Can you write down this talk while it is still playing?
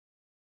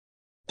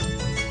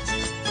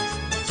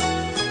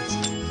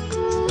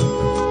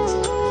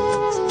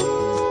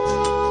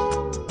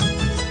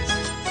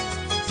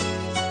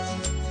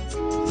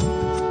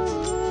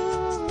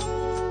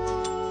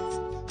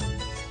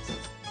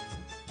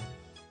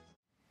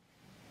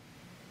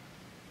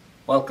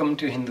Welcome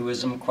to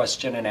Hinduism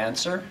Question and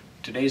Answer.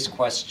 Today's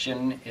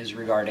question is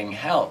regarding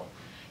hell.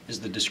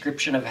 Is the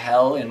description of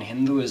hell in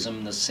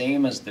Hinduism the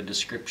same as the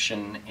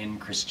description in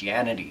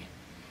Christianity?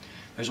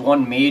 There's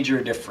one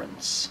major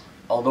difference.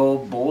 Although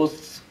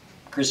both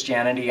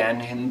Christianity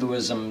and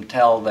Hinduism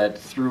tell that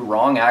through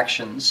wrong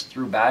actions,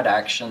 through bad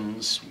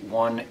actions,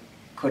 one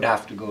could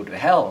have to go to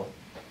hell,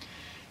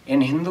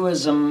 in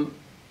Hinduism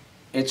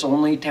it's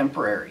only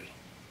temporary.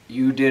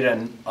 You did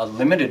a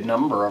limited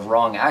number of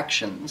wrong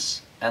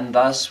actions, and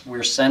thus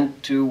we're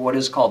sent to what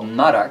is called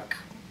narak.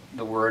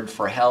 The word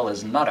for hell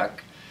is narak.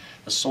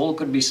 A soul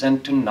could be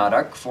sent to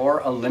narak for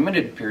a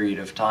limited period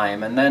of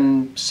time and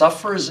then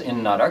suffers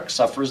in narak,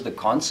 suffers the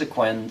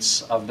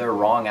consequence of their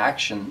wrong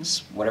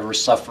actions. Whatever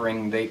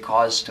suffering they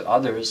cause to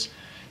others,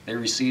 they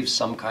receive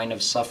some kind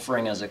of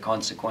suffering as a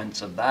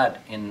consequence of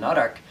that in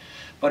narak.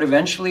 But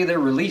eventually they're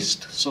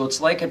released. So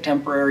it's like a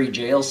temporary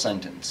jail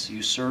sentence.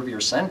 You serve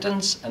your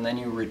sentence and then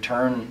you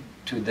return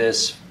to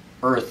this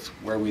earth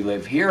where we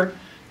live here,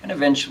 and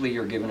eventually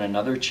you're given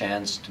another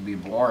chance to be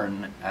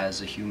born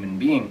as a human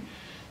being.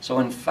 So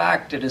in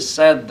fact, it is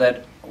said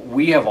that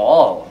we have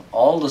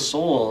all the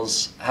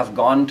souls have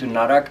gone to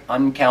narak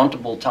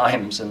uncountable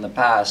times in the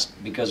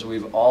past because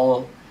we've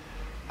all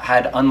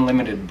had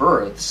unlimited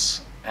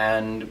births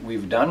and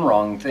we've done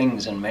wrong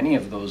things in many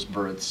of those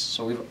births.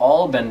 So we've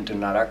all been to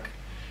narak,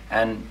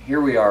 and here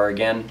we are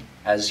again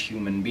as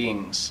human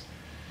beings.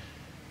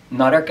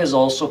 Narak is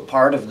also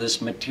part of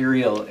this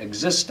material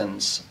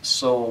existence.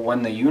 So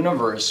when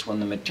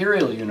the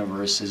material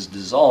universe is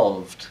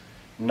dissolved,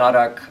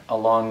 Narak,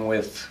 along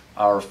with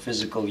our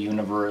physical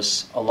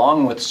universe,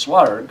 along with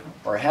Swarg,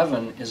 or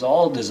heaven, is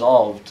all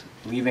dissolved,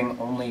 leaving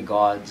only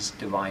God's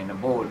divine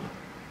abode.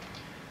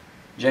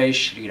 Jai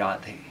Shree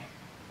Radhe.